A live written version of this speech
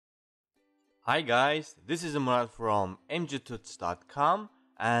Hi guys, this is Imran from mgtuts.com,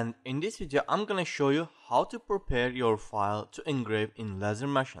 and in this video I'm gonna show you how to prepare your file to engrave in laser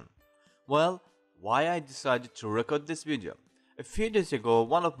machine. Well, why I decided to record this video. A few days ago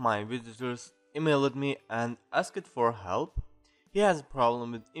one of my visitors emailed me and asked for help. He has a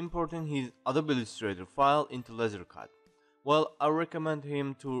problem with importing his Adobe Illustrator file into LaserCut. Well, I recommend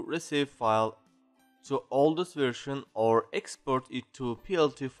him to Resave file to oldest version or export it to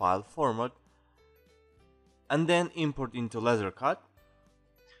PLT file format and then import into LaserCut.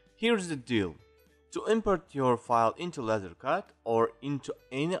 Here's the deal. To import your file into LaserCut or into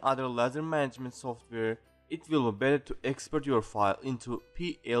any other laser management software, it will be better to export your file into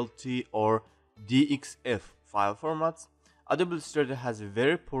PLT or DXF file formats. Adobe Illustrator has a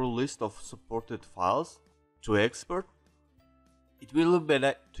very poor list of supported files to export. It will be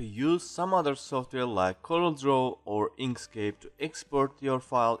better to use some other software like CorelDraw or Inkscape to export your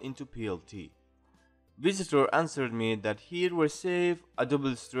file into PLT. Visitor answered me that he will save Adobe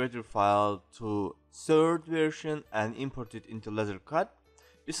Illustrator file to third version and import it into LaserCut.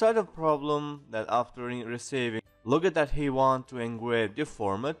 Beside the problem that after resaving logo that he want to engrave the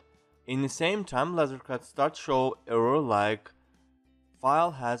format, in the same time LaserCut starts show error like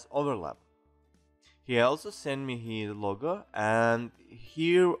file has overlap. He also sent me his logo, and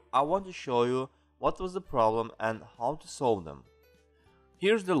here I want to show you what was the problem and how to solve them.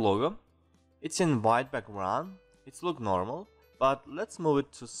 Here's the logo. It's in white background. It's look normal, but let's move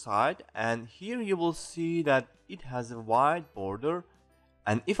it to side, and here you will see that it has a white border.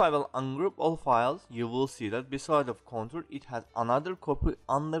 And if I will ungroup all files, you will see that beside of contour it has another copy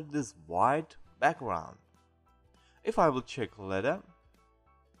under this white background. If I will check letter,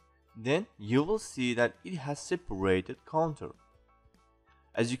 then you will see that it has separated contour.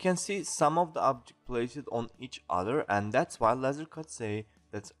 As you can see, some of the object placed on each other, and that's why LaserCut say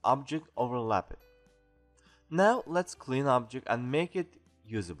that object overlap it. Now let's clean object and make it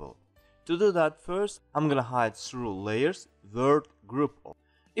usable. To do that, first I'm gonna hide through layers word group.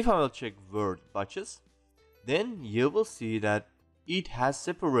 If I will check word batches, then you will see that it has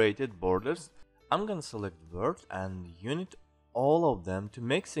separated borders. I'm gonna select word and unit all of them to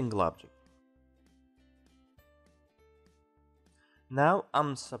make single object. Now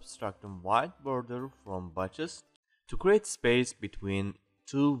I'm subtracting white border from batches to create space between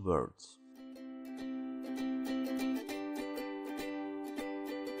two words.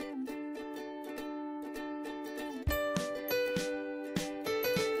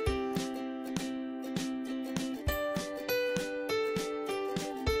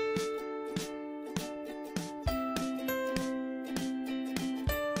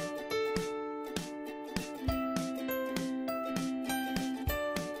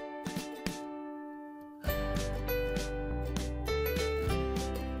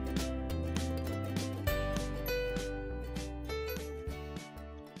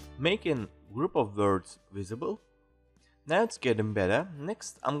 Make a group of words visible. Now it's getting better.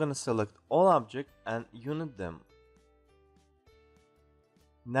 Next I'm gonna select all objects and unit them.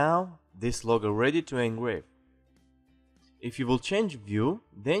 Now this logo ready to engrave. If you will change view,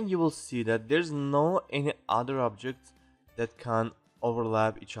 then you will see that there's no any other objects that can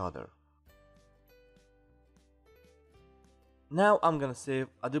overlap each other. Now I'm gonna save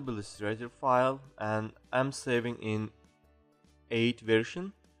Adobe Illustrator file, and I'm saving in 8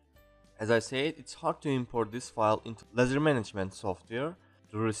 version. As I said, it's hard to import this file into laser management software.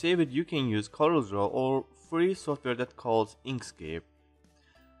 To receive it, you can use CorelDraw or free software that calls Inkscape.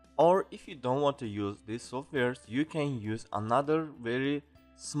 Or if you don't want to use these softwares, you can use another very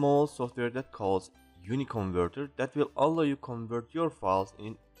small software that calls UniConverter that will allow you convert your files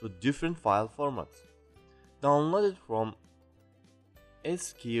into different file formats. Download it from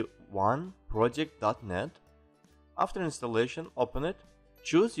sk1project.net. After installation, open it.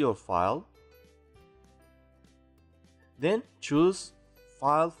 Choose your file, then choose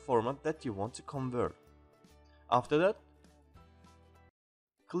file format that you want to convert. After that,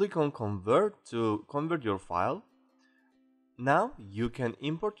 click on convert to convert your file. Now you can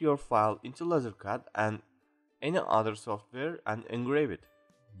import your file into LaserCut and any other software and engrave it.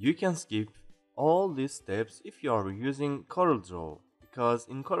 You can skip all these steps if you are using CorelDraw, because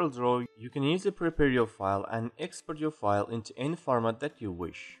in CorelDraw you can easily prepare your file and export your file into any format that you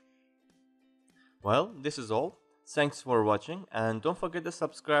wish. Well, this is all. Thanks for watching, and don't forget to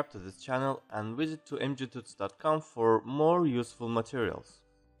subscribe to this channel and visit to mgtuts.com for more useful materials.